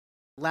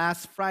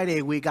Last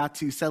Friday, we got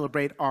to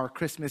celebrate our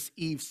Christmas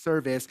Eve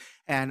service.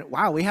 And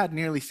wow, we had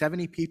nearly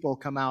 70 people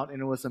come out,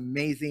 and it was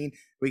amazing.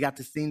 We got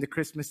to sing the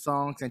Christmas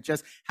songs and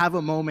just have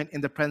a moment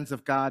in the presence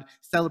of God,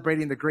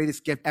 celebrating the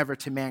greatest gift ever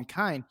to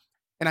mankind.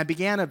 And I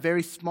began a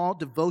very small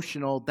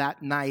devotional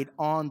that night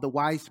on the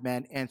wise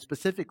men and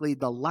specifically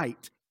the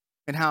light,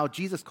 and how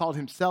Jesus called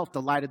himself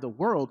the light of the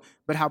world,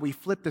 but how we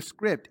flipped the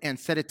script and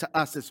said it to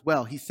us as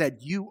well. He said,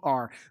 "You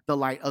are the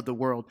light of the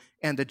world."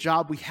 And the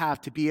job we have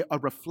to be a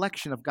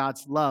reflection of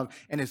God's love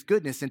and his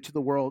goodness into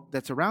the world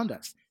that's around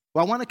us.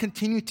 Well, I want to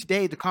continue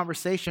today the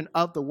conversation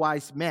of the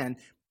wise men,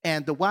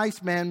 and the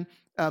wise men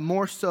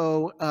more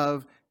so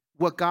of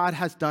what God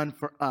has done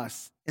for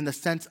us in the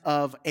sense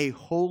of a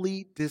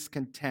holy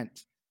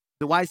discontent.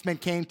 The wise men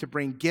came to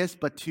bring gifts,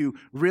 but to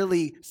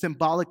really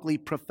symbolically,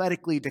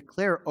 prophetically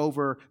declare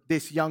over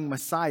this young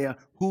Messiah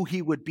who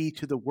he would be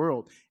to the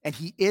world. And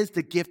he is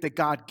the gift that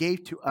God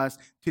gave to us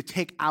to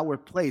take our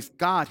place.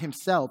 God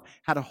himself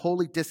had a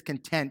holy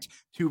discontent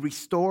to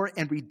restore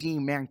and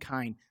redeem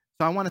mankind.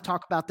 So I want to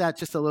talk about that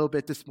just a little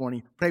bit this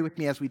morning. Pray with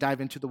me as we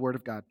dive into the Word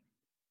of God.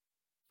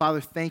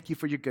 Father, thank you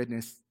for your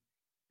goodness.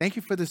 Thank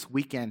you for this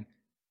weekend.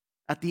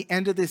 At the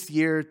end of this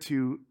year,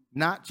 to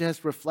not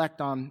just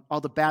reflect on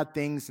all the bad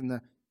things and the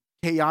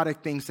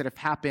chaotic things that have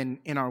happened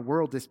in our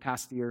world this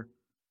past year,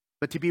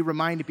 but to be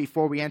reminded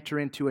before we enter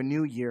into a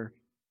new year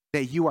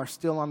that you are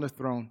still on the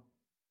throne,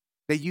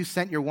 that you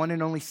sent your one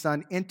and only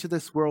Son into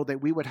this world that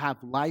we would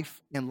have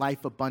life and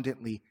life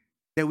abundantly,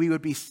 that we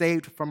would be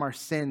saved from our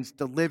sins,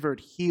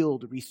 delivered,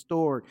 healed,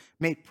 restored,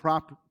 made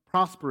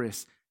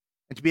prosperous,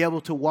 and to be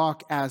able to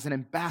walk as an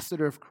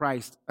ambassador of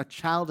Christ, a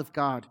child of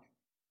God,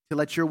 to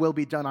let your will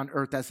be done on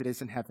earth as it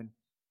is in heaven.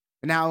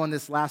 And now on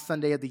this last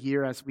Sunday of the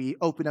year, as we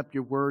open up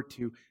your word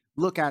to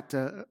look at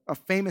a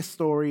famous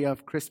story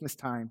of Christmas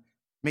time,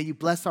 may you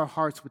bless our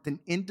hearts with an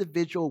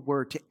individual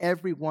word to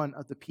every one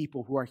of the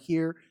people who are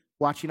here,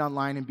 watching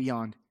online and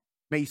beyond.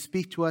 May you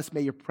speak to us.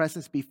 May your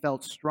presence be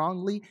felt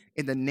strongly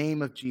in the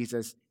name of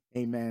Jesus.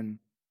 Amen.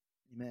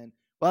 Amen.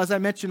 Well, as I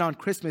mentioned on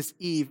Christmas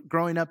Eve,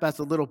 growing up as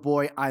a little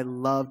boy, I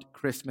loved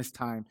Christmas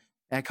time.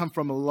 And I come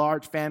from a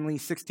large family,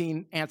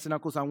 16 aunts and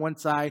uncles on one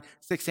side,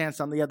 6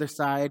 aunts on the other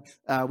side.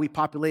 We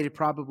populated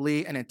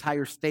probably an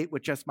entire state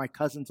with just my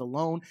cousins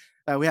alone.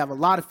 We have a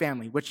lot of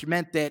family, which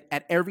meant that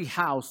at every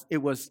house, it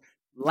was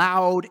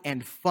loud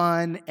and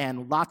fun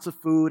and lots of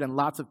food and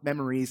lots of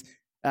memories.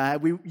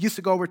 We used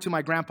to go over to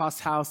my grandpa's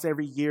house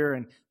every year,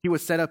 and he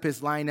would set up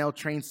his Lionel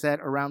train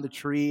set around the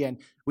tree, and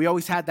we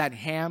always had that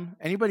ham.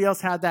 Anybody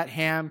else had that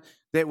ham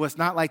that was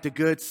not like the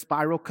good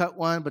spiral cut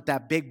one, but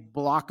that big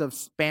block of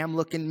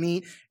Spam-looking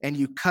meat, and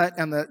you cut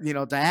on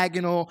the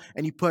diagonal,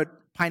 and you put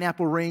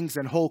pineapple rings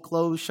and whole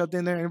cloves shoved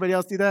in there? Anybody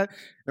else do that?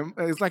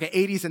 It's like an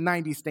 80s and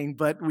 90s thing,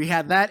 but we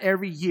had that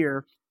every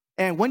year.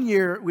 And one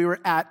year we were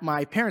at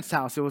my parents'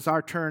 house. It was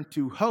our turn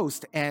to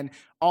host, and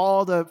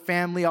all the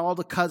family, all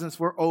the cousins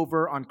were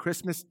over on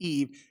Christmas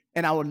Eve.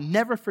 And I will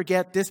never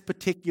forget this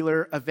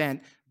particular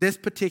event, this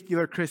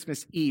particular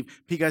Christmas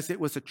Eve, because it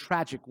was a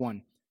tragic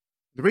one.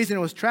 The reason it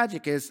was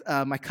tragic is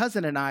my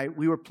cousin and I,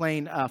 we were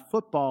playing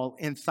football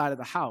inside of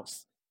the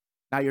house.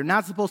 Now, you're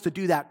not supposed to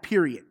do that,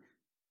 period.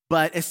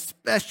 But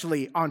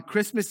especially on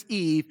Christmas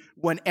Eve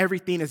when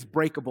everything is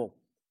breakable.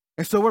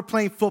 And so we're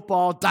playing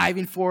football,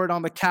 diving for it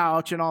on the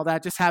couch and all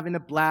that, just having a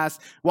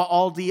blast while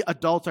all the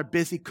adults are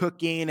busy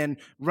cooking and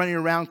running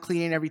around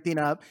cleaning everything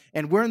up.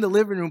 And we're in the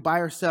living room by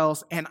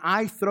ourselves, and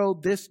I throw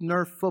this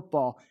Nerf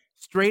football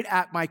straight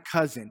at my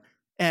cousin.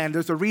 And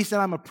there's a reason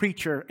I'm a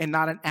preacher and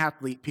not an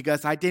athlete,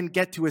 because I didn't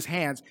get to his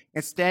hands.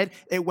 Instead,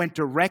 it went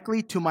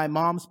directly to my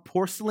mom's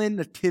porcelain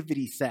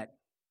nativity set.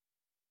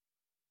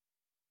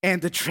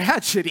 And the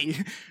tragedy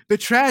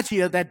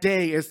of that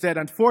day is that,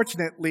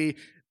 unfortunately,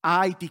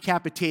 I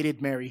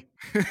decapitated Mary.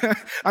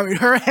 I mean,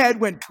 her head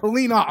went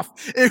clean off.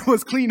 It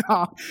was clean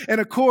off.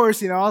 And of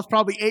course, I was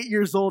probably 8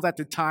 years old at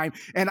the time,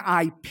 and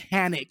I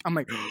panicked. I'm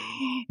like,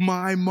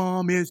 my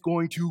mom is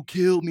going to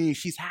kill me.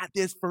 She's had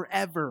this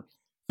forever.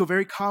 So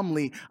very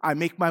calmly, I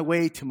make my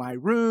way to my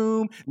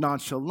room,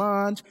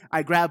 nonchalant.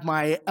 I grab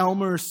my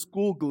Elmer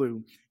school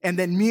glue. And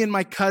then me and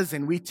my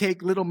cousin, we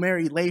take little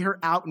Mary, lay her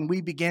out, and we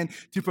begin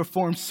to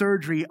perform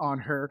surgery on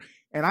her.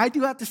 And I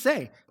do have to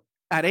say,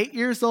 at 8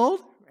 years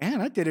old,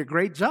 man, I did a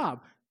great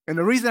job. And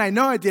the reason I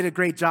know I did a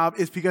great job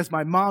is because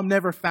my mom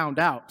never found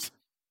out.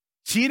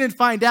 She didn't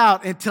find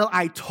out until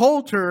I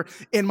told her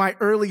in my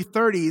early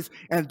 30s,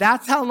 and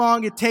that's how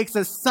long it takes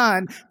a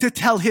son to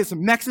tell his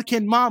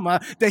Mexican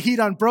mama that he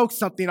done broke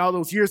something all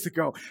those years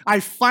ago. I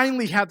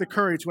finally had the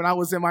courage when I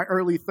was in my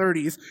early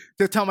 30s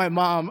to tell my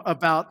mom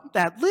about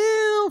that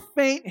little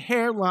faint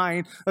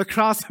hairline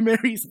across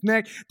Mary's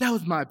neck. That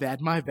was my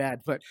bad,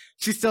 but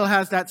she still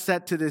has that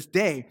set to this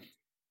day.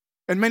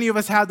 And many of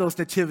us have those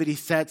nativity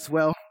sets.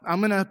 Well, I'm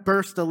going to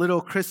burst a little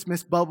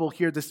Christmas bubble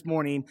here this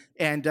morning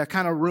and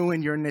kind of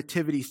ruin your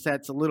nativity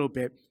sets a little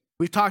bit.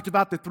 We've talked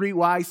about the 3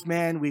 wise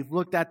men. We've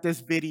looked at this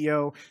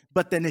video.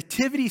 But the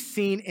nativity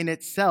scene in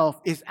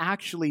itself is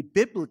actually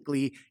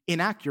biblically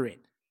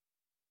inaccurate.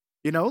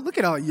 Look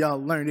at all y'all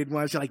learned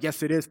ones. You're like,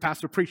 yes, it is.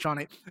 Pastor, preach on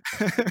it.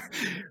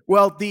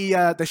 Well,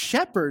 the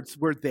shepherds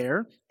were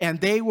there, and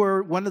they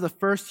were one of the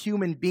first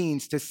human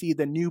beings to see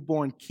the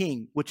newborn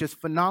king, which is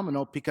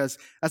phenomenal because,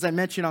 as I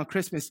mentioned on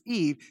Christmas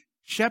Eve,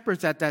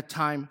 shepherds at that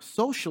time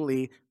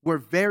socially were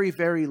very,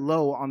 very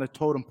low on the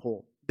totem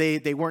pole.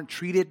 They weren't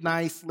treated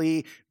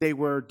nicely. They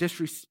were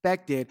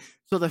disrespected.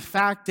 So the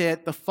fact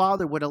that the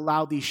Father would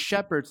allow these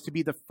shepherds to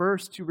be the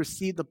first to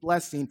receive the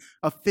blessing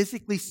of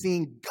physically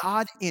seeing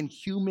God in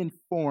human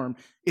form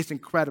is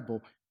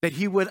incredible. That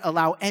he would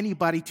allow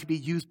anybody to be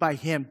used by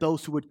him,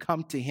 those who would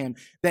come to him.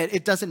 That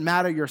it doesn't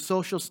matter your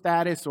social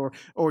status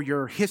or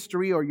your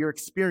history or your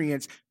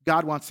experience,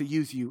 God wants to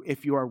use you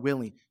if you are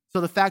willing. So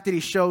the fact that he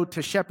showed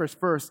to shepherds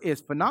first is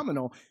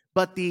phenomenal.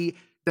 But the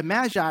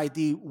Magi,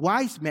 the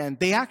wise men,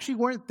 they actually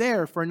weren't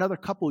there for another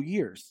couple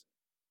years.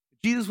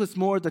 Jesus was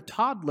more the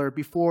toddler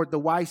before the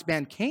wise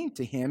man came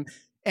to him.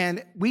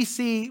 And we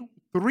see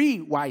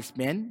 3 wise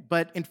men,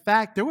 but in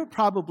fact, there were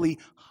probably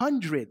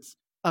hundreds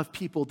of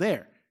people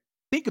there.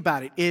 Think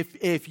about it.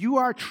 If you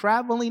are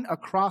traveling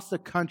across the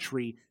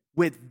country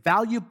with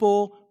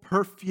valuable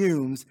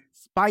perfumes,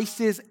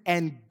 spices,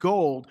 and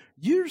gold,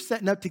 you're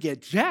setting up to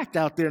get jacked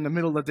out there in the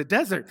middle of the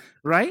desert,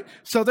 right?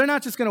 So they're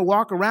not just going to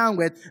walk around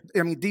with,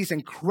 these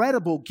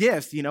incredible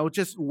gifts,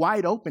 just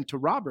wide open to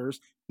robbers.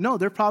 No,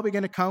 they're probably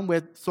going to come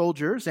with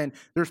soldiers, and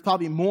there's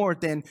probably more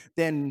than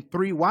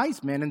 3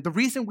 wise men. And the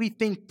reason we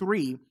think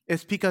 3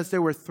 is because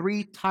there were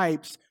 3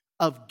 types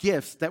of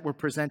gifts that were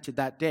presented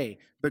that day: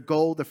 the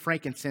gold, the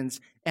frankincense,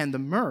 and the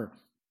myrrh.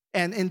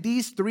 And in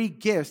these 3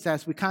 gifts,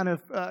 as we kind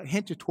of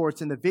hinted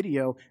towards in the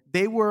video,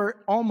 they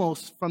were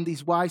almost, from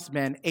these wise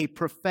men, a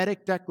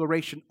prophetic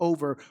declaration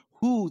over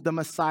who the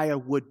Messiah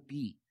would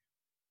be.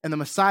 And the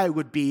Messiah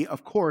would be,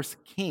 of course,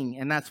 king,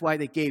 and that's why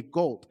they gave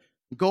gold.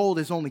 Gold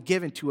is only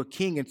given to a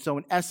king, and so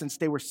in essence,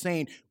 they were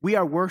saying, we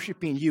are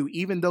worshiping you.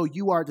 Even though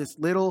you are this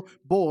little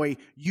boy,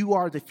 you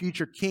are the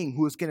future king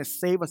who is going to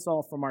save us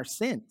all from our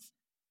sins.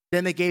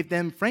 Then they gave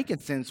them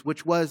frankincense,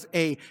 which was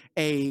a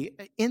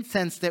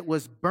incense that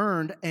was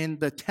burned in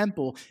the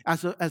temple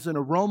as an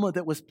aroma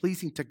that was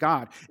pleasing to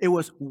God. It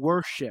was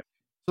worship.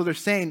 So they're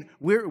saying,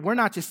 we're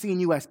not just seeing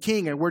you as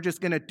king and we're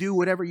just going to do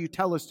whatever you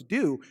tell us to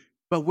do,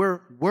 but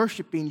we're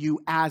worshiping you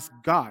as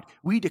God.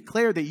 We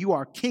declare that you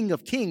are King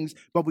of Kings,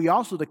 but we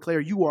also declare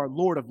you are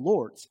Lord of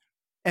Lords.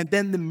 And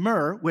then the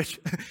myrrh, which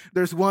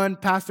there's one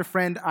pastor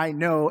friend I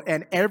know,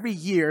 and every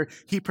year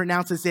he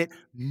pronounces it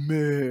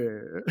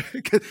myrrh.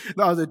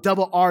 The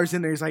double R's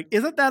in there. He's like,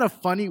 isn't that a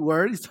funny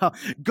word? He's like,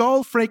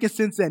 gold,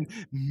 frankincense, and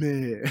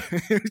myrrh.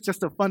 It's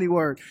just a funny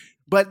word.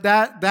 But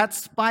that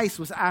spice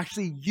was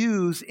actually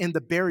used in the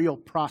burial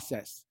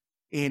process.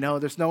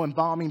 There's no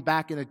embalming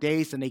back in the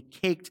days, and they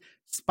caked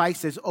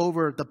spices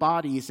over the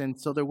bodies, and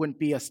so there wouldn't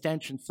be a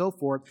stench and so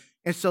forth.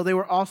 And so they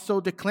were also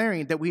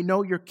declaring that we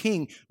know you're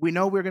king, we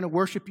know we're going to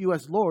worship you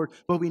as Lord,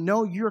 but we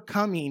know you're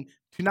coming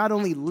to not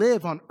only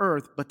live on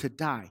earth, but to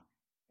die.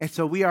 And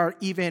so we are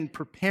even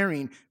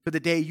preparing for the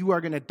day you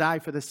are going to die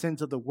for the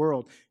sins of the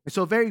world. And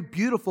so a very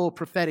beautiful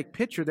prophetic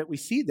picture that we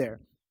see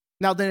there.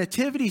 Now, the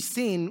nativity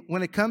scene,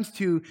 when it comes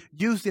to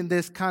using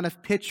this kind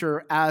of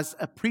picture as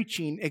a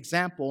preaching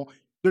example,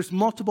 there's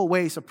multiple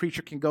ways a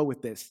preacher can go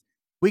with this.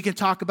 We can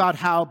talk about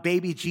how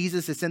baby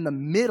Jesus is in the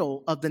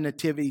middle of the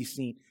nativity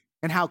scene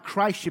and how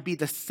Christ should be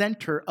the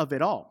center of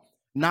it all.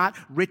 Not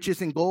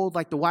riches and gold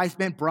like the wise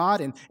men brought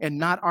and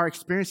not our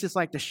experiences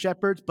like the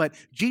shepherds, but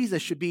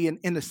Jesus should be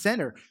in the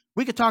center.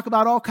 We could talk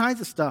about all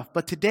kinds of stuff,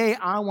 but today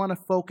I want to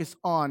focus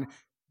on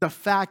the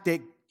fact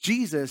that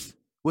Jesus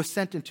was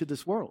sent into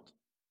this world.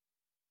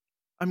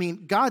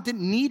 God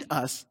didn't need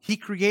us. He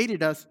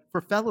created us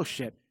for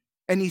fellowship.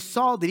 And he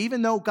saw that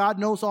even though God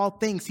knows all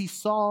things, he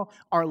saw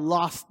our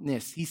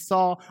lostness. He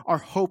saw our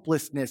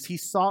hopelessness. He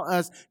saw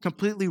us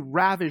completely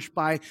ravished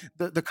by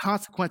the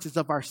consequences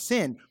of our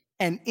sin.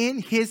 And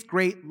in his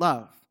great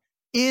love,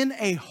 in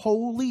a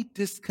holy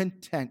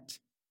discontent,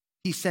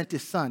 he sent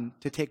his son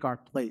to take our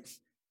place.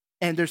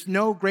 And there's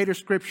no greater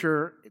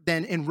scripture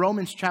than in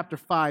Romans chapter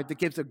 5 that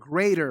gives a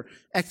greater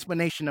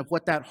explanation of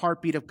what that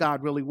heartbeat of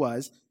God really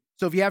was.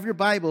 So if you have your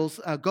Bibles,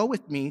 go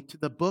with me to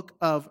the book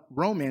of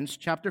Romans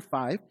chapter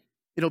 5.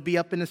 It'll be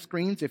up in the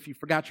screens if you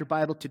forgot your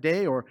Bible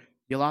today or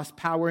you lost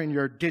power in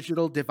your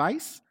digital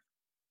device.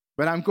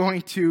 But I'm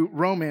going to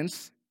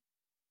Romans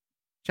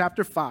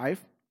chapter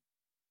 5,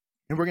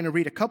 and we're going to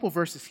read a couple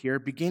verses here,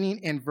 beginning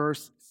in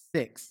verse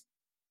 6.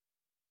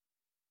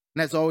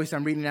 And as always,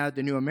 I'm reading out of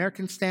the New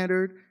American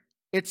Standard.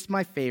 It's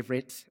my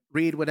favorite.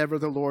 Read whatever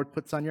the Lord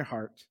puts on your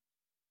heart.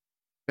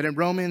 But in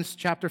Romans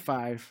chapter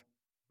 5,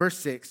 verse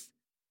 6,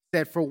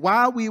 said, "For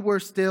while we were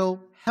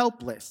still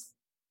helpless,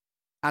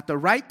 at the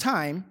right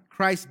time,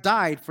 Christ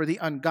died for the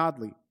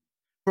ungodly.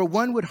 For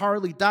one would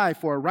hardly die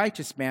for a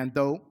righteous man,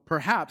 though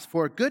perhaps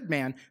for a good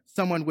man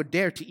someone would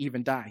dare to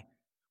even die.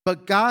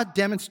 But God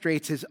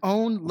demonstrates his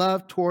own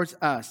love towards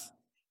us,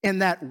 in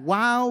that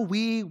while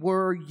we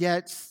were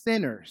yet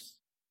sinners,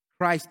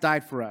 Christ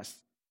died for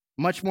us.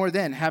 Much more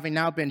then, having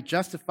now been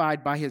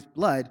justified by his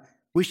blood,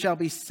 we shall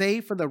be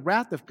saved from the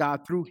wrath of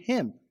God through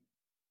him.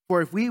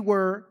 For if we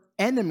were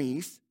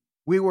enemies,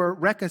 we were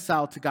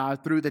reconciled to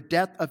God through the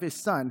death of his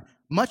Son.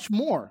 Much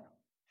more,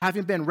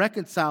 having been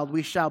reconciled,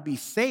 we shall be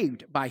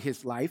saved by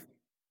his life.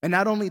 And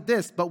not only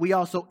this, but we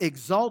also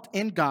exalt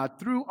in God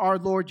through our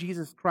Lord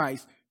Jesus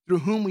Christ, through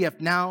whom we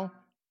have now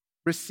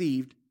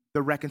received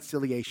the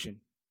reconciliation.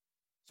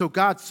 So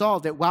God saw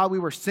that while we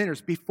were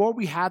sinners, before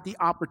we had the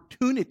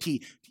opportunity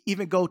to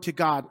even go to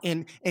God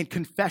in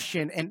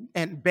confession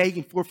and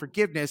begging for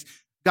forgiveness,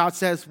 God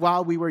says,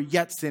 while we were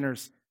yet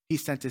sinners, he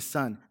sent his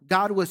Son.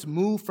 God was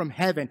moved from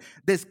heaven.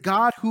 This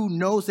God who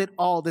knows it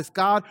all, this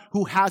God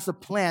who has a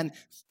plan,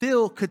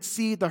 still could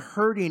see the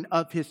hurting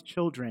of his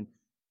children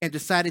and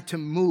decided to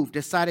move,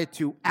 decided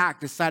to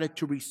act, decided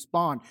to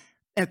respond.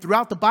 And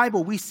throughout the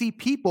Bible, we see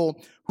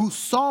people who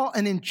saw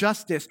an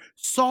injustice,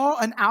 saw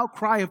an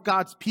outcry of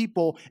God's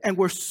people, and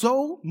were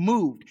so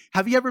moved.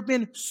 Have you ever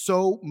been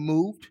so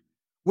moved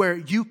where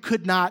you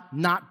could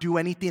not do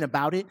anything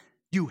about it?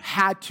 You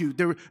had to.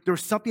 There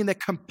was something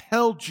that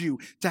compelled you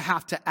to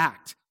have to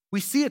act. We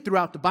see it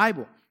throughout the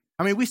Bible.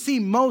 I mean, we see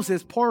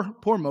Moses, poor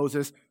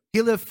Moses.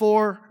 He lived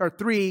 4 or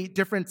 3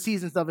 different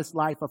seasons of his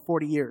life of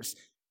 40 years.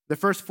 The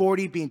first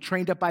 40 being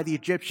trained up by the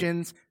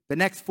Egyptians, the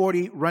next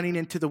 40 running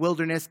into the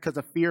wilderness because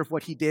of fear of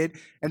what he did,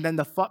 and then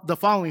the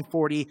following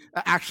 40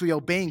 actually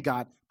obeying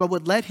God. But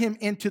what led him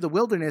into the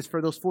wilderness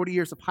for those 40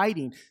 years of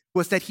hiding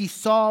was that he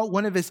saw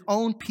one of his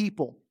own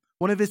people,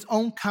 one of his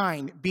own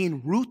kind,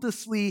 being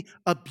ruthlessly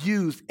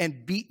abused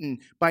and beaten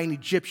by an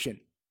Egyptian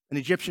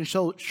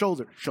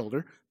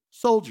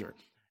soldier.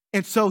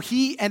 And so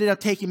he ended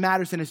up taking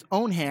matters in his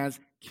own hands,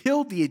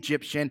 killed the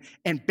Egyptian,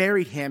 and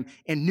buried him.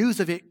 And news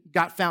of it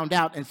got found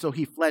out, and so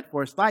he fled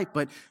for his life.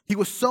 But he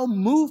was so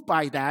moved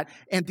by that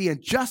and the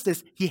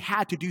injustice, he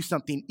had to do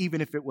something, even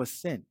if it was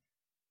sin.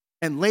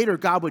 And later,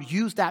 God would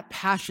use that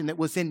passion that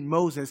was in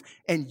Moses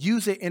and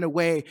use it in a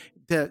way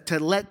to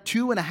let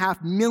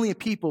 2.5 million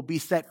people be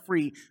set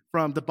free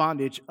from the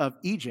bondage of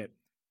Egypt.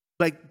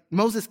 Like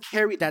Moses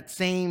carried that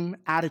same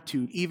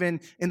attitude, even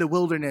in the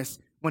wilderness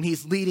when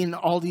he's leading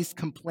all these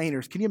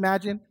complainers. Can you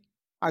imagine?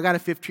 I got a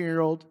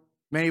 15-year-old.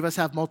 Many of us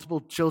have multiple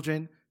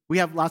children. We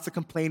have lots of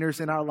complainers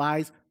in our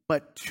lives,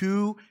 but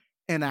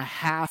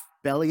 2.5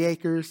 belly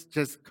achers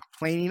just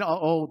complaining.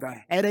 Oh,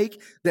 the headache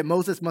that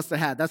Moses must have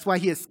had. That's why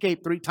he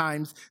escaped 3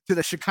 times to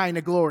the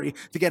Shekinah glory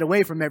to get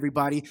away from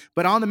everybody.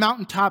 But on the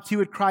mountaintops, he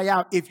would cry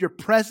out, if your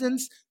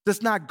presence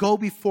does not go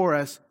before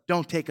us,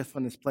 don't take us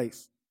from this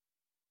place.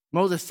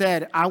 Moses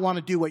said, I want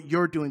to do what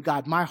you're doing,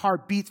 God. My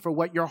heart beats for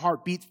what your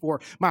heart beats for.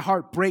 My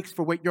heart breaks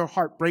for what your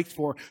heart breaks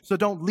for. So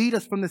don't lead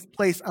us from this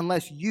place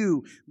unless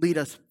you lead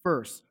us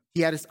first.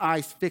 He had his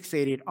eyes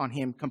fixated on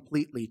him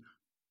completely.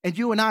 And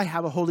you and I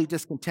have a holy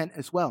discontent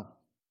as well.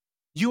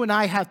 You and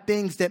I have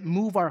things that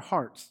move our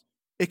hearts.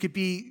 It could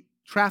be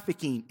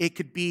trafficking. It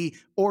could be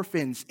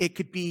orphans. It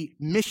could be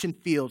mission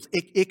fields.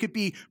 It could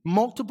be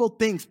multiple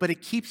things, but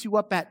it keeps you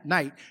up at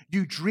night.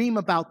 You dream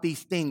about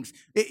these things.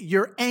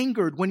 You're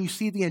angered when you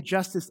see the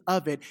injustice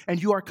of it,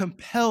 and you are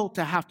compelled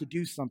to have to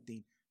do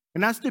something.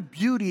 And that's the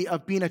beauty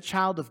of being a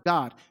child of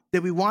God,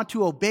 that we want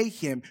to obey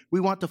him. We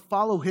want to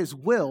follow his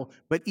will,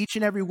 but each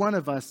and every one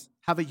of us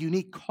have a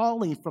unique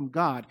calling from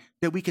God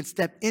that we can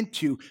step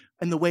into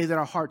in the way that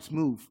our hearts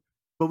move.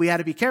 But we got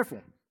to be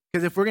careful,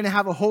 because if we're going to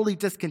have a holy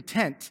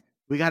discontent,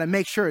 we got to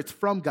make sure it's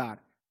from God.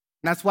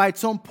 And that's why it's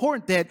so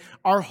important that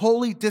our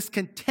holy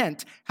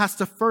discontent has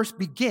to first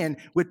begin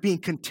with being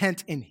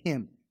content in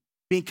him,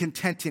 being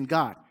content in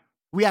God.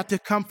 We have to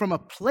come from a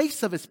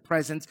place of his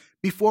presence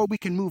before we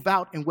can move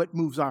out in what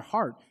moves our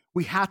heart.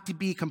 We have to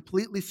be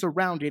completely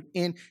surrounded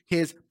in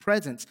his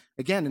presence.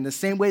 Again, in the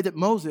same way that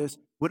Moses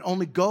would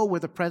only go where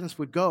the presence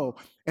would go,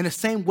 in the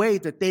same way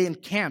that they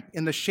encamped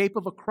in the shape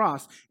of a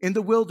cross in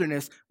the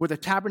wilderness where the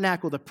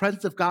tabernacle, the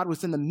presence of God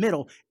was in the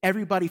middle,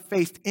 everybody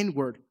faced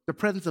inward. The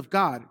presence of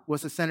God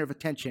was the center of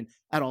attention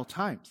at all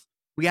times.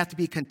 We have to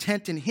be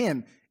content in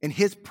him, in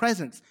his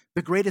presence,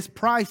 the greatest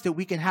prize that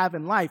we can have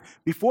in life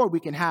before we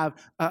can have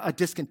a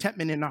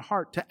discontentment in our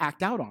heart to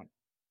act out on.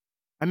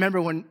 I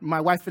remember when my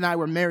wife and I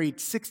were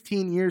married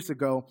 16 years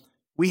ago,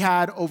 we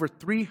had over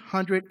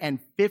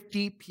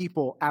 350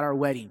 people at our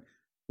wedding.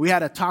 We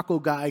had a taco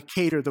guy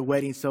cater the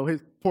wedding, so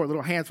his poor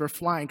little hands were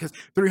flying because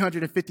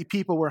 350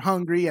 people were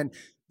hungry. And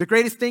the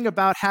greatest thing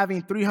about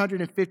having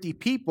 350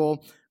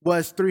 people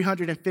was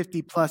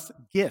 350 plus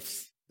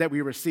gifts that we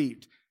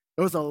received.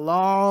 It was a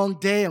long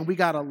day, and we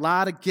got a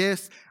lot of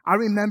gifts. I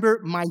remember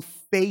my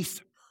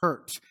face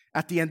hurt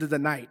at the end of the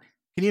night.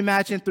 Can you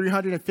imagine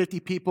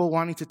 350 people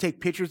wanting to take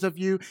pictures of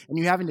you and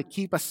you having to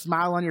keep a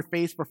smile on your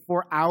face for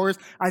 4 hours?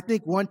 I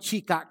think one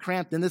cheek got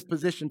cramped in this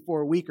position for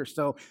a week or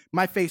so.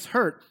 My face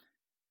hurt.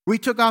 We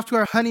took off to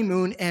our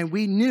honeymoon, and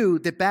we knew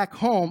that back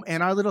home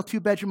in our little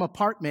 2-bedroom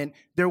apartment,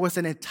 there was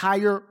an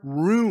entire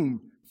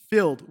room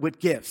filled with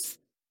gifts.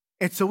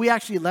 And so we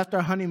actually left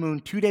our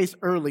honeymoon 2 days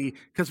early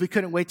because we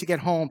couldn't wait to get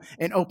home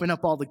and open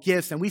up all the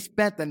gifts. And we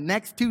spent the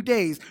next 2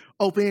 days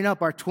opening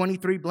up our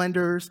 23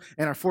 blenders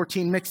and our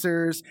 14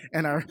 mixers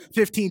and our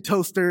 15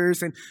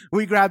 toasters. And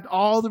we grabbed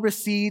all the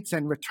receipts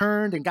and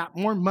returned and got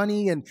more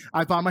money. And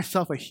I bought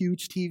myself a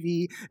huge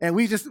TV. And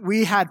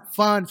we had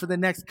fun for the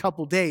next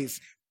couple days.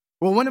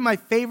 Well, one of my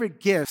favorite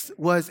gifts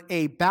was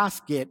a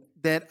basket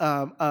that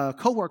a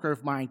coworker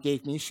of mine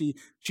gave me. She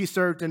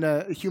served in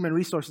the human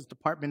resources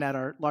department at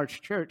our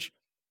large church,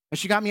 and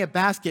she got me a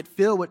basket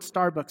filled with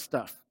Starbucks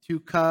stuff, 2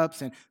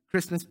 cups and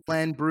Christmas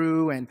blend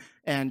brew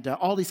and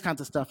all these kinds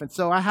of stuff. And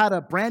so I had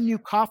a brand new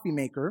coffee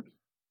maker,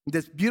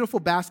 this beautiful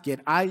basket.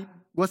 I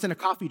wasn't a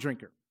coffee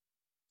drinker.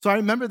 So I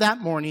remember that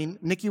morning,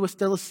 Nikki was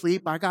still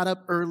asleep. I got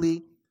up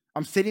early.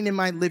 I'm sitting in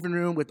my living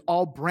room with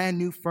all brand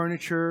new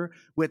furniture,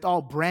 with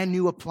all brand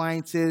new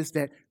appliances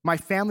that my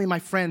family, my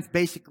friends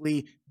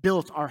basically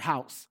built our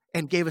house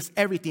and gave us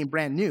everything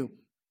brand new.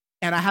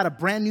 And I had a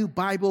brand new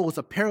Bible. It was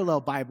a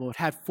parallel Bible. It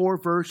had 4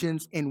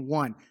 versions in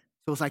one.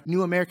 So it was like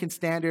New American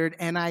Standard,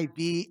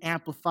 NIV,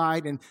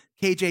 Amplified, and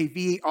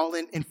KJV all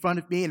in front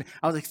of me. And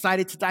I was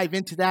excited to dive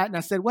into that. And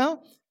I said,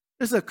 well,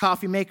 this is a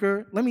coffee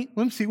maker. Let me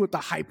see what the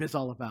hype is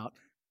all about.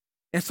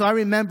 And so I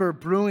remember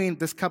brewing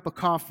this cup of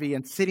coffee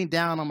and sitting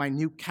down on my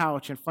new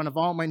couch in front of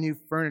all my new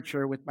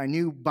furniture with my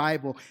new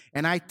Bible.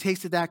 And I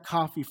tasted that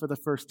coffee for the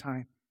first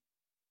time.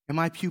 And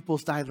my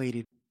pupils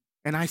dilated.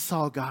 And I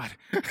saw God.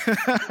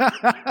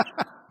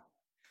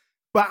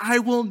 But I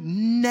will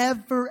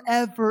never,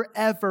 ever,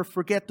 ever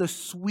forget the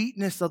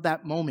sweetness of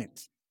that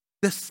moment.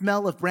 The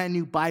smell of brand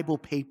new Bible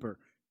paper.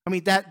 I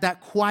mean,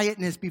 that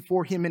quietness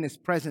before him in his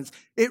presence.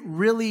 For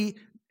me,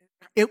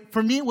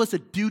 it was a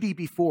duty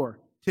before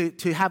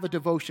to have a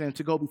devotion and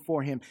to go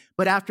before him.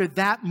 But after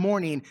that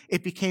morning,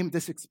 it became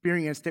this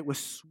experience that was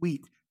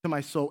sweet to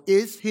my soul.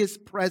 Is his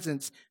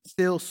presence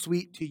still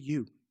sweet to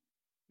you?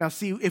 Now,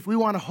 see, if we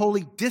want a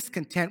holy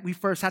discontent, we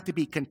first have to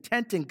be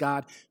content in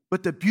God.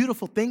 But the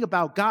beautiful thing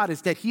about God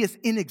is that he is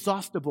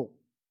inexhaustible.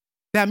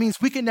 That means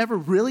we can never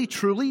really,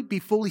 truly be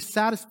fully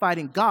satisfied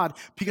in God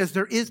because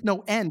there is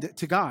no end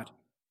to God.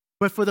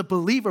 But for the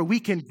believer,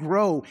 we can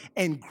grow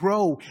and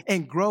grow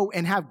and grow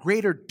and have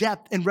greater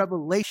depth and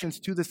revelations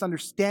to this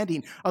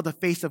understanding of the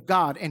face of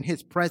God and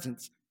his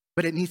presence.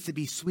 But it needs to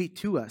be sweet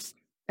to us.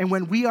 And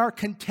when we are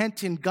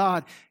content in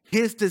God,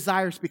 his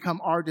desires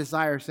become our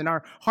desires, and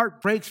our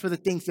heart breaks for the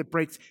things that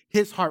breaks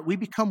his heart. We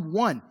become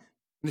one.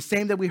 And the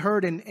same that we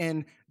heard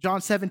in John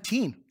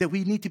 17, that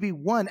we need to be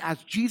one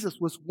as Jesus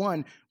was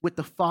one with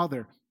the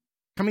Father.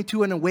 Coming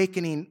to an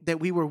awakening that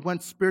we were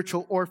once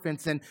spiritual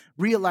orphans and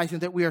realizing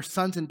that we are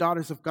sons and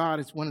daughters of God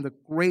is one of the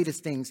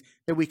greatest things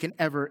that we can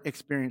ever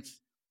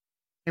experience.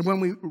 And when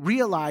we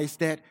realize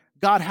that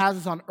God has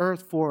us on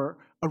earth for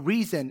a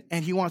reason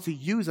and he wants to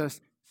use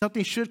us,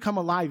 something should come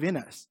alive in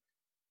us.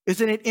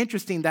 Isn't it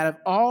interesting that of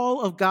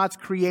all of God's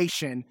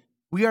creation,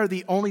 we are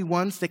the only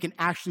ones that can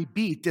actually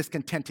be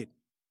discontented?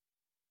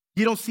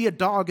 You don't see a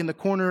dog in the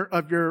corner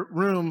of your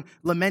room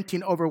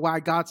lamenting over why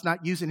God's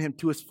not using him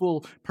to his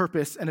full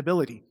purpose and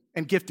ability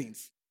and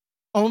giftings.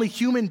 Only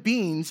human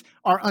beings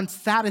are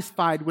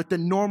unsatisfied with the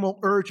normal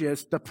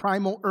urges, the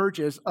primal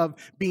urges of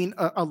being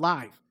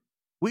alive.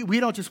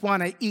 We don't just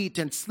want to eat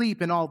and sleep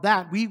and all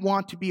that. We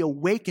want to be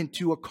awakened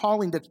to a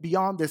calling that's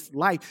beyond this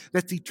life,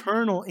 that's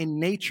eternal in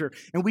nature.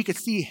 And we could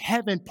see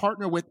heaven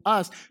partner with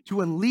us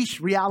to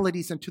unleash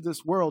realities into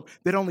this world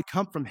that only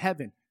come from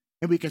heaven.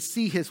 And we can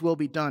see his will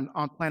be done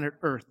on planet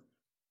Earth.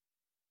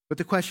 But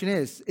the question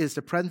is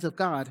the presence of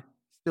God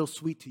still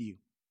sweet to you?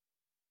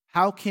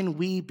 How can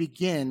we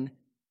begin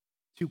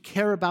to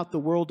care about the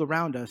world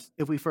around us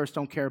if we first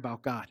don't care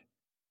about God?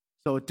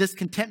 So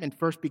discontentment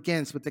first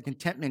begins with the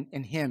contentment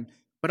in him.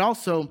 But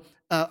also,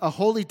 a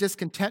holy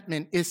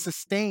discontentment is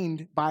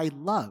sustained by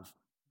love,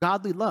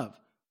 godly love.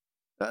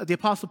 The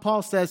Apostle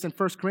Paul says in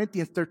 1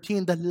 Corinthians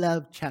 13, the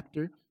love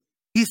chapter,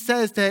 he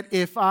says that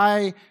if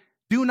I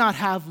do not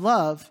have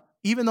love,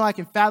 even though I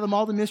can fathom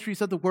all the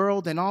mysteries of the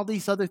world and all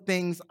these other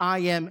things, I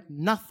am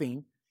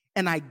nothing,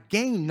 and I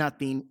gain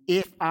nothing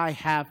if I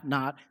have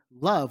not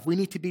love. We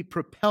need to be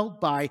propelled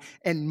by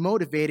and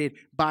motivated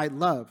by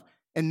love.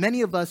 And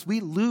many of us,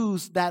 we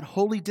lose that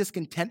holy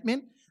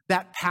discontentment,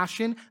 that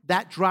passion,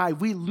 that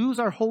drive. We lose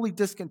our holy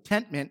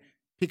discontentment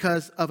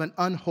because of an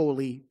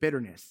unholy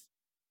bitterness.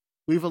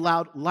 We've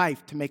allowed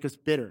life to make us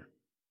bitter.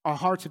 Our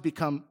hearts have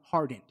become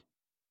hardened.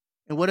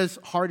 And what does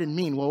hardened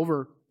mean? Well,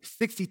 over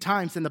 60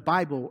 times in the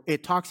Bible,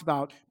 it talks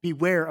about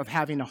beware of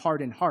having a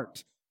hardened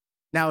heart.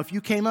 Now, if you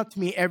came up to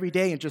me every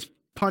day and just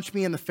punched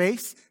me in the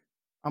face,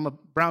 I'm a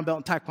brown belt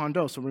in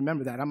Taekwondo, so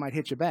remember that. I might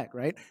hit you back,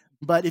 right?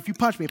 But if you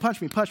punch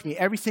me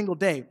every single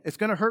day, it's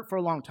going to hurt for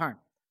a long time.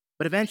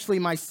 But eventually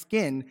my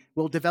skin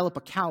will develop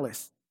a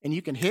callus, and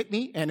you can hit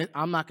me, and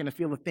I'm not going to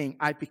feel a thing.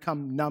 I've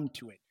become numb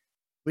to it.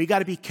 We got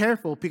to be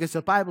careful because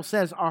the Bible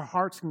says our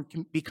hearts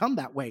can become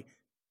that way.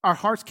 Our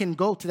hearts can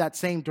go to that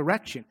same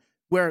direction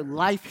where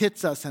life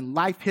hits us,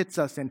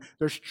 and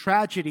there's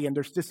tragedy, and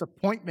there's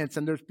disappointments,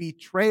 and there's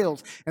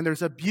betrayals, and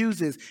there's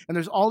abuses, and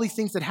there's all these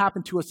things that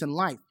happen to us in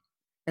life.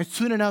 And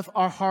soon enough,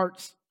 our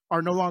hearts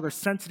are no longer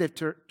sensitive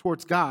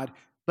towards God,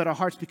 but our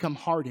hearts become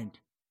hardened.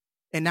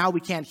 And now we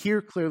can't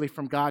hear clearly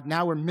from God.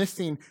 Now we're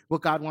missing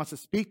what God wants to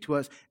speak to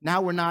us.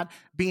 Now we're not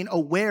being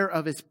aware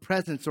of his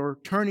presence or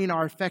turning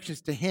our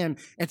affections to him.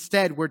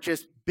 Instead, we're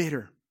just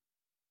bitter.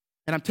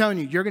 And I'm telling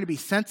you, you're going to be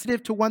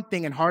sensitive to one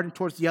thing and hardened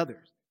towards the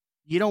others.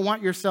 You don't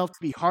want yourself to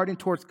be hardened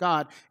towards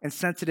God and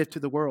sensitive to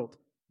the world.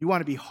 You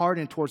want to be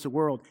hardened towards the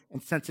world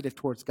and sensitive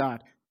towards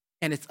God.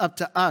 And it's up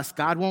to us.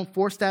 God won't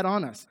force that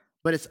on us,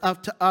 but it's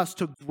up to us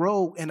to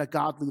grow in a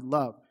godly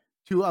love,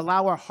 to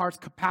allow our heart's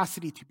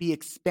capacity to be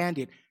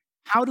expanded.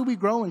 How do we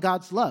grow in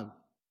God's love?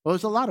 Well,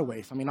 there's a lot of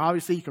ways. I mean,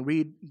 obviously, you can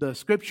read the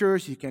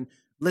scriptures, you can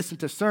listen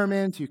to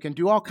sermons, you can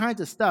do all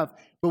kinds of stuff.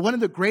 But one of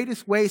the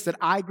greatest ways that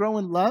I grow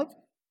in love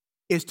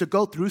is to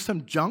go through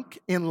some junk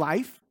in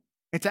life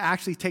and to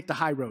actually take the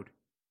high road.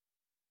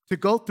 To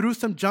go through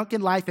some junk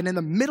in life and in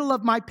the middle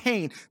of my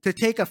pain, to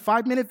take a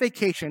 5-minute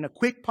vacation, a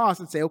quick pause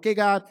and say, okay,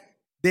 God,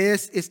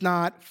 this is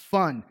not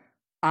fun.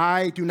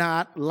 I do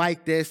not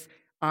like this.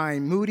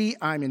 I'm moody.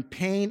 I'm in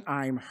pain.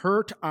 I'm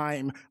hurt.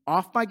 I'm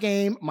off my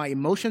game. My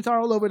emotions are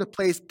all over the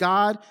place.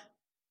 God,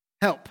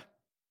 help.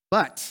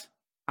 But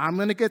I'm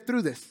going to get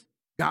through this.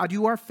 God,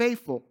 you are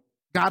faithful.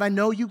 God, I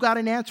know you got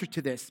an answer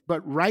to this,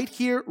 but right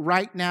here,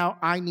 right now,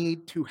 I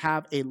need to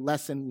have a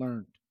lesson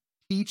learned.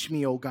 Teach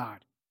me, oh God.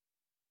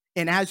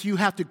 And as you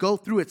have to go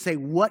through it, say,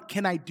 what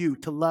can I do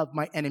to love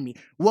my enemy?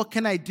 What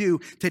can I do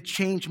to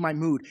change my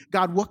mood?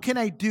 God, what can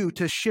I do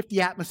to shift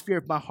the atmosphere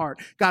of my heart?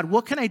 God,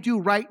 what can I do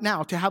right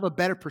now to have a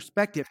better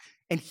perspective?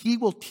 And he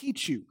will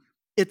teach you.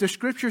 If the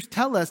scriptures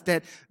tell us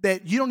that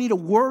you don't need to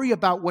worry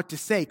about what to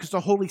say because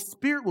the Holy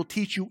Spirit will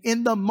teach you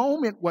in the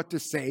moment what to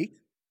say,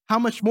 how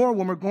much more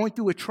when we're going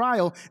through a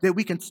trial that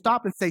we can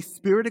stop and say,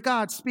 Spirit of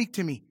God, speak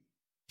to me,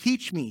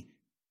 teach me.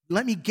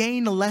 Let me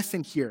gain a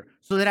lesson here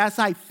so that as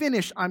I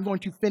finish, I'm going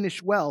to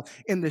finish well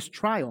in this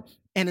trial.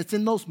 And it's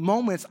in those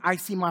moments I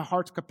see my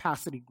heart's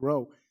capacity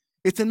grow.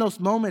 It's in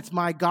those moments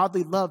my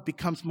godly love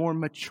becomes more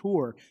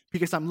mature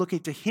because I'm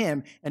looking to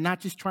him and not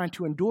just trying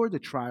to endure the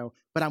trial,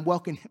 but I'm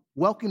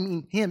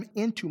welcoming him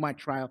into my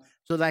trial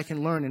so that I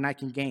can learn and I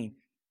can gain.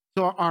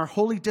 So our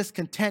holy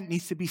discontent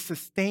needs to be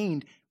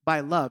sustained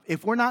by love.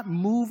 If we're not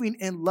moving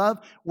in love,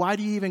 why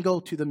do you even go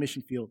to the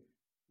mission field?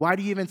 Why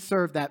do you even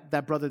serve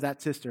that brother,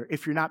 that sister,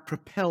 if you're not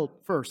propelled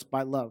first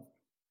by love?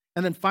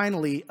 And then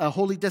finally, a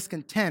holy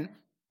discontent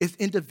is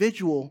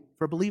individual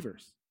for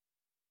believers.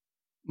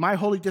 My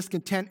holy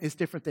discontent is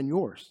different than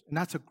yours, and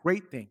that's a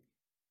great thing.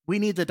 We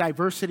need the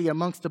diversity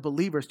amongst the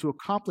believers to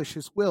accomplish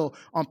his will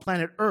on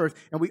planet Earth,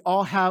 and we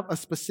all have a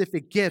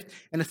specific gift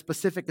and a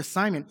specific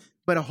assignment.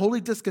 But a holy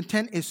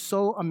discontent is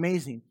so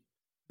amazing.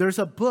 There's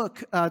a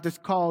book that's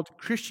called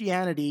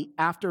Christianity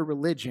After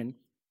Religion,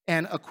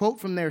 and a quote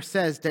from there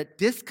says that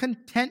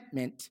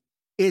discontentment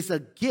is a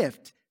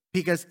gift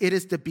because it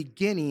is the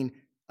beginning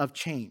of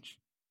change.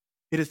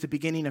 It is the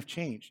beginning of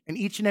change. And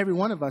each and every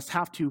one of us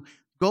have to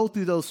go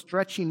through those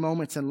stretching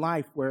moments in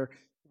life where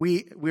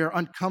we are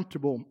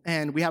uncomfortable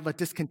and we have a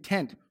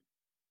discontent,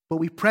 but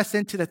we press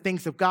into the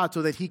things of God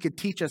so that he could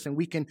teach us and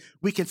we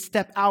can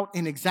step out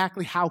in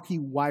exactly how he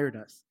wired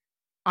us.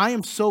 I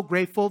am so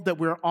grateful that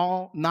we're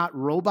all not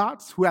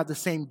robots who have the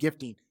same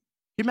gifting.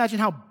 Can you imagine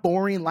how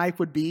boring life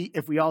would be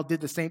if we all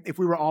did the same? If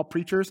we were all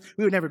preachers,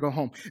 we would never go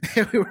home.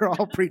 If we were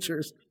all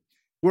preachers,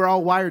 we're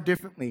all wired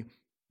differently.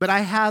 But I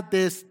had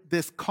this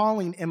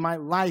calling in my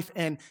life,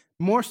 and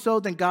more so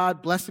than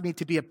God blessed me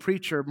to be a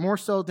preacher, more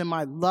so than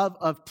my love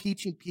of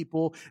teaching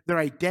people their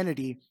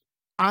identity,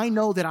 I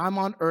know that I'm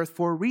on earth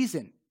for a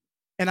reason.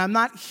 And I'm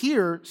not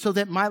here so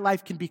that my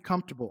life can be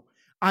comfortable.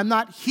 I'm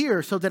not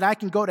here so that I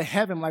can go to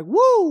heaven like,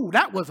 woo,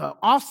 that was an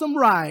awesome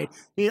ride.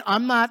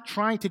 I'm not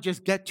trying to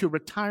just get to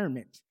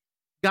retirement.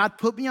 God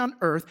put me on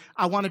earth.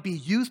 I want to be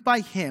used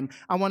by him.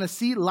 I want to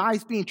see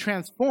lives being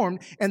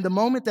transformed. And the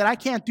moment that I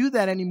can't do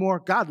that anymore,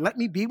 God, let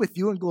me be with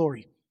you in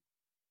glory.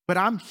 But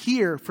I'm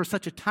here for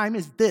such a time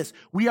as this.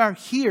 We are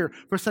here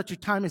for such a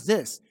time as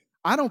this.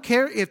 I don't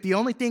care if the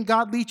only thing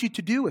God leads you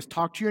to do is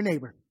talk to your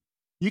neighbor.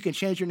 You can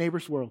change your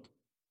neighbor's world.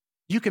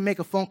 You can make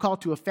a phone call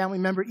to a family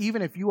member,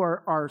 even if you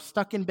are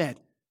stuck in bed.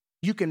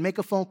 You can make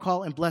a phone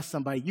call and bless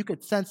somebody. You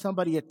could send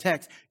somebody a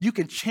text. You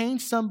can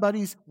change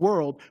somebody's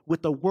world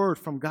with a word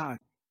from God.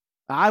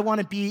 I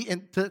want to be,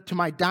 to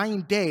my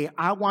dying day,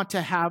 I want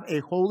to have a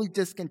holy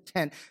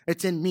discontent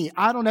that's in me.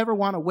 I don't ever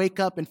want to wake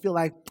up and feel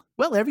like,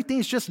 well,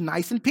 everything's just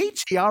nice and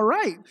peachy. All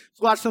right,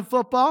 let's watch some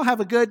football, have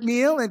a good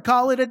meal, and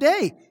call it a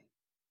day.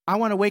 I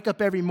want to wake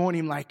up every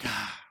morning like,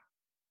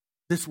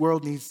 this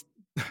world needs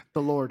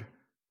the Lord.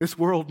 This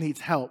world needs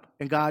help.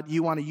 And God,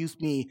 you want to use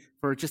me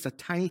for just a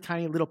tiny,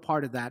 tiny little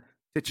part of that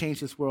to change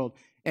this world.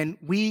 And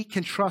we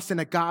can trust in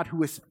a God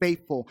who is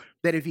faithful,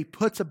 that if he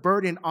puts a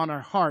burden on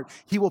our heart,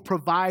 he will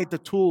provide the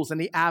tools and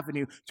the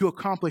avenue to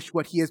accomplish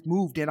what he has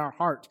moved in our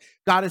heart.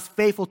 God is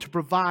faithful to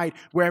provide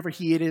wherever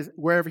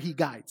he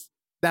guides.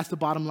 That's the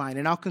bottom line.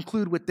 And I'll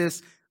conclude with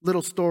this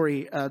little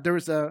story. There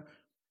was a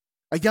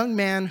young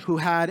man who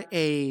had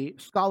a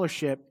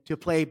scholarship to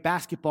play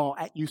basketball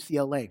at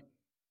UCLA.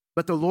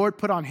 But the Lord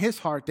put on his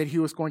heart that he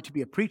was going to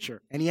be a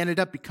preacher. And he ended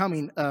up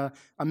becoming a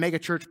mega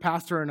church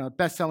pastor and a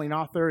best-selling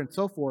author and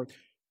so forth.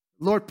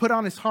 Lord put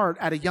on his heart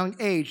at a young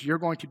age, you're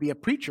going to be a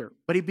preacher.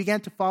 But he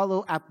began to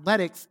follow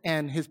athletics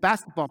and his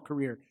basketball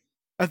career.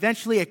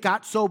 Eventually, it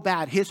got so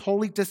bad. His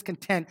holy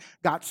discontent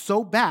got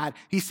so bad.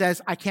 He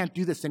says, I can't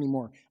do this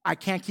anymore. I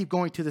can't keep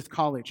going to this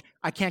college.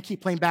 I can't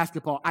keep playing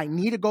basketball. I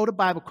need to go to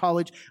Bible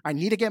college. I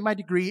need to get my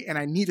degree, and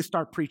I need to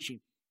start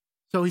preaching.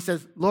 So he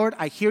says, Lord,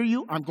 I hear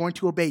you. I'm going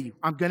to obey you.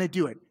 I'm going to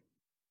do it.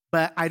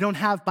 But I don't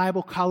have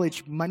Bible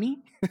college money,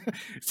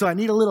 so I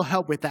need a little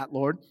help with that,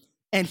 Lord.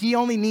 And he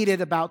only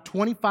needed about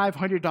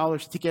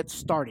 $2,500 to get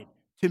started,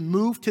 to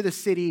move to the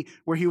city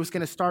where he was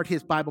going to start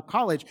his Bible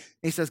college. And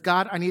he says,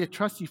 God, I need to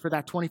trust you for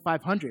that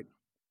 $2,500.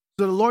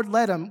 So the Lord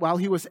led him while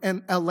he was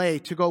in LA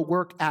to go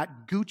work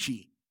at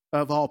Gucci,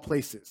 of all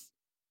places.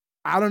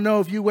 I don't know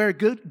if you wear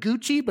good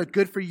Gucci, but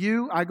good for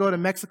you. I go to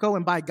Mexico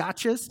and buy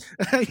gachas.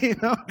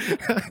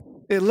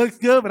 It looks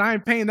good, but I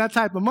ain't paying that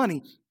type of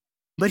money.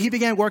 But he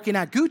began working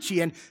at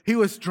Gucci, and he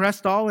was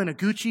dressed all in a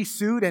Gucci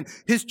suit, and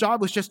his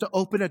job was just to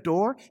open a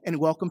door and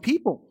welcome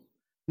people.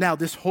 Now,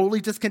 this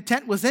holy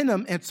discontent was in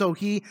him, and so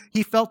he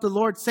felt the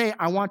Lord say,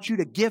 I want you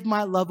to give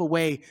my love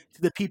away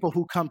to the people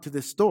who come to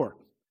this store.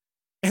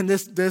 And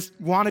this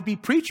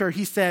wannabe preacher,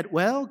 he said,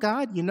 well,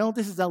 God, you know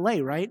this is LA,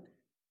 right?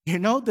 You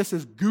know this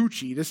is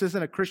Gucci. This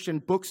isn't a Christian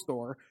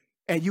bookstore,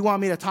 and you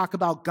want me to talk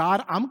about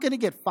God? I'm going to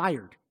get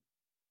fired.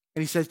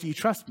 And he says, do you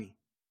trust me?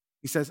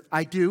 He says,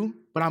 I do,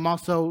 but I'm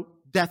also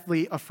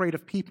deathly afraid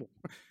of people.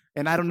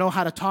 And I don't know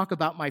how to talk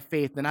about my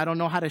faith, and I don't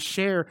know how to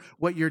share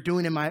what you're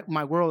doing in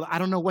my world. I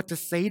don't know what to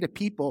say to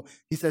people.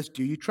 He says,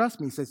 do you trust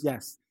me? He says,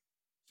 yes.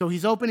 So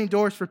he's opening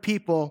doors for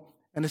people,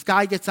 and this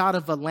guy gets out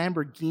of a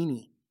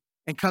Lamborghini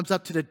and comes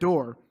up to the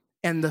door,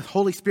 and the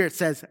Holy Spirit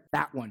says,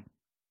 that one.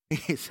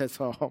 He says,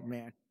 oh,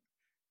 man.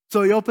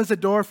 So he opens the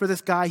door for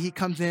this guy. He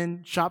comes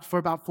in, shops for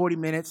about 40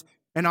 minutes,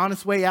 and on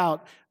his way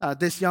out,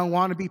 this young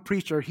wannabe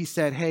preacher, he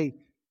said, hey,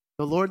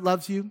 the Lord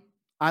loves you,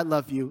 I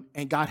love you,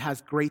 and God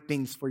has great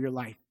things for your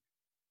life.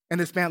 And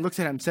this man looks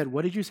at him and said,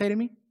 what did you say to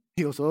me?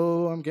 He goes,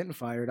 oh, I'm getting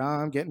fired.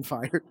 I'm getting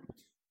fired.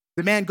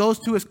 The man goes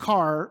to his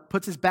car,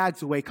 puts his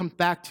bags away, comes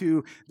back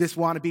to this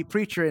wannabe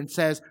preacher and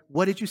says,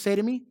 what did you say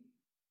to me?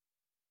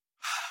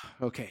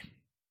 Okay.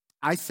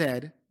 I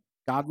said,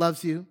 God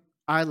loves you,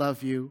 I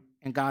love you,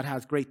 and God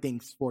has great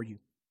things for you.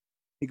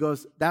 He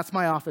goes, that's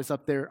my office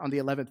up there on the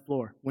 11th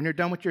floor. When you're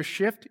done with your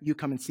shift, you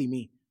come and see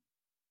me.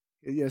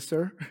 Yes,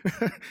 sir.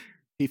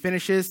 He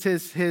finishes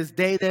his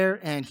day there,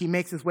 and he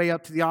makes his way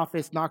up to the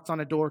office, knocks on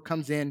a door,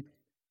 comes in, and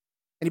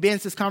he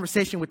begins this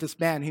conversation with this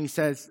man. And he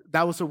says,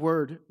 that was a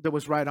word that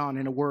was right on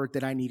and a word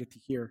that I needed to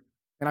hear.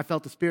 And I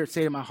felt the Spirit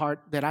say to my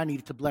heart that I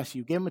needed to bless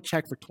you. Give him a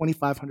check for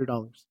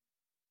 $2,500.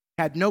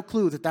 Had no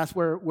clue that that's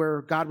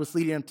where God was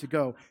leading him to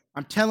go.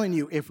 I'm telling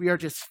you, if we are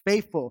just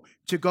faithful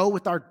to go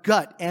with our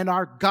gut and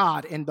our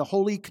God and the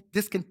holy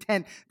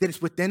discontent that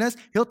is within us,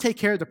 he'll take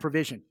care of the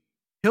provision.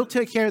 He'll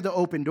take care of the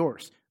open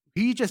doors.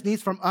 He just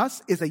needs from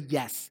us is a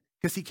yes,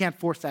 because he can't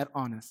force that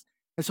on us.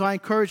 And so I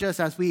encourage us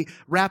as we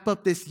wrap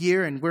up this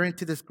year and we're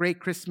into this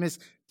great Christmas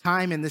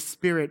time in the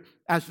Spirit,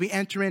 as we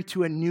enter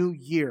into a new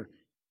year,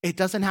 it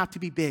doesn't have to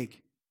be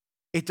big.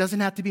 It doesn't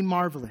have to be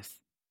marvelous.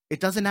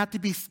 It doesn't have to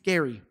be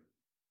scary,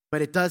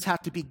 but it does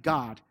have to be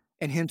God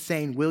and him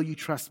saying, will you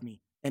trust me?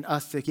 And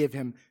us to give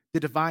him the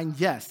divine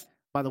yes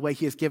by the way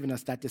he has given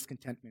us that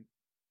discontentment.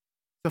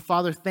 So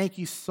Father, thank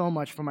you so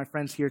much for my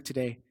friends here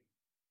today.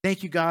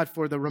 Thank you, God,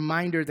 for the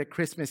reminder that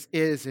Christmas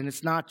is, and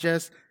it's not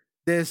just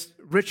this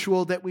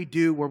ritual that we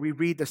do where we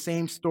read the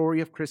same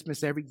story of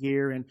Christmas every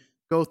year and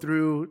go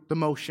through the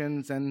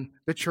motions and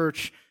the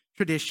church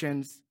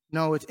traditions.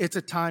 No, it's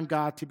a time,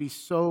 God, to be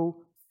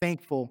so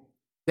thankful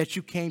that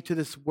you came to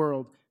this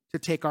world to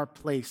take our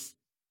place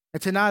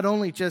and to not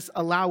only just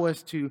allow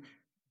us to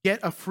get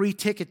a free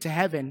ticket to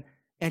heaven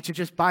and to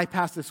just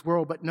bypass this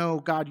world, but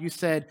no, God, you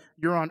said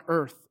you're on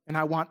earth, and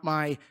I want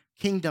my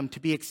kingdom to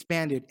be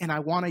expanded, and I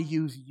want to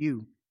use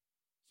you.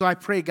 So I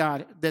pray,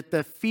 God, that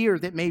the fear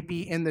that may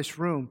be in this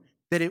room,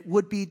 that it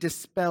would be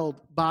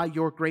dispelled by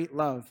your great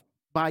love,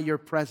 by your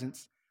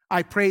presence.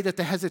 I pray that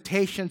the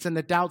hesitations and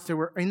the doubts that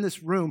were in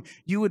this room,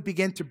 you would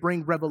begin to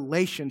bring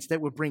revelations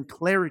that would bring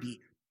clarity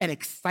and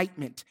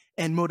excitement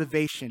and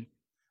motivation.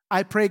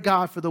 I pray,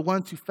 God, for the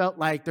ones who felt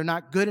like they're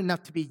not good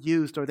enough to be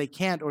used, or they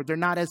can't, or they're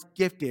not as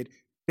gifted,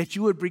 that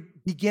you would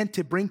begin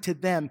to bring to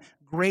them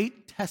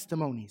great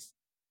testimonies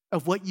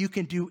of what you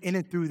can do in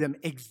and through them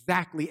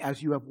exactly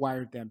as you have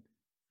wired them.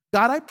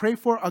 God, I pray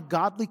for a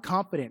godly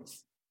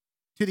confidence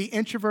to the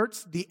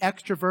introverts, the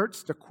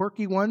extroverts, the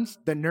quirky ones,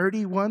 the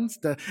nerdy ones,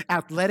 the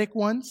athletic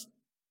ones.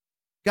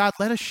 God,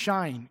 let us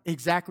shine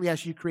exactly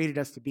as you created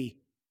us to be.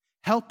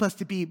 Help us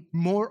to be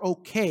more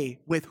okay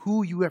with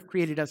who you have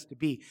created us to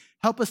be.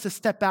 Help us to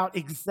step out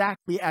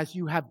exactly as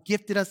you have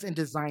gifted us and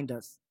designed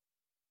us.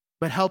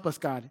 But help us,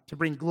 God, to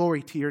bring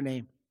glory to your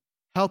name.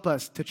 Help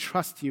us to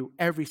trust you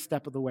every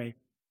step of the way.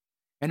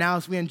 And now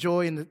as we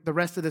enjoy in the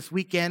rest of this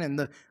weekend and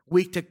the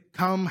week to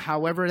come,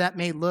 however that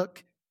may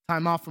look,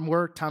 time off from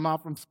work, time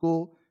off from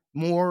school,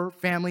 more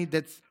family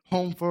that's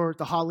home for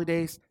the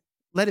holidays.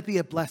 Let it be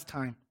a blessed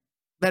time.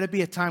 Let it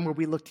be a time where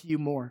we look to you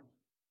more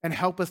and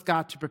help us,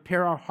 God, to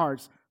prepare our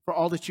hearts for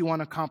all that you want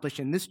to accomplish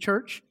in this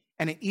church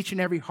and in each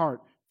and every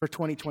heart for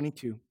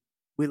 2022.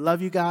 We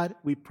love you, God.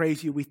 We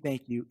praise you. We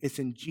thank you. It's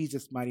in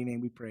Jesus' mighty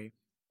name we pray.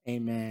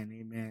 Amen.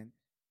 Amen.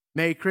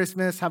 Merry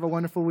Christmas. Have a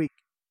wonderful week.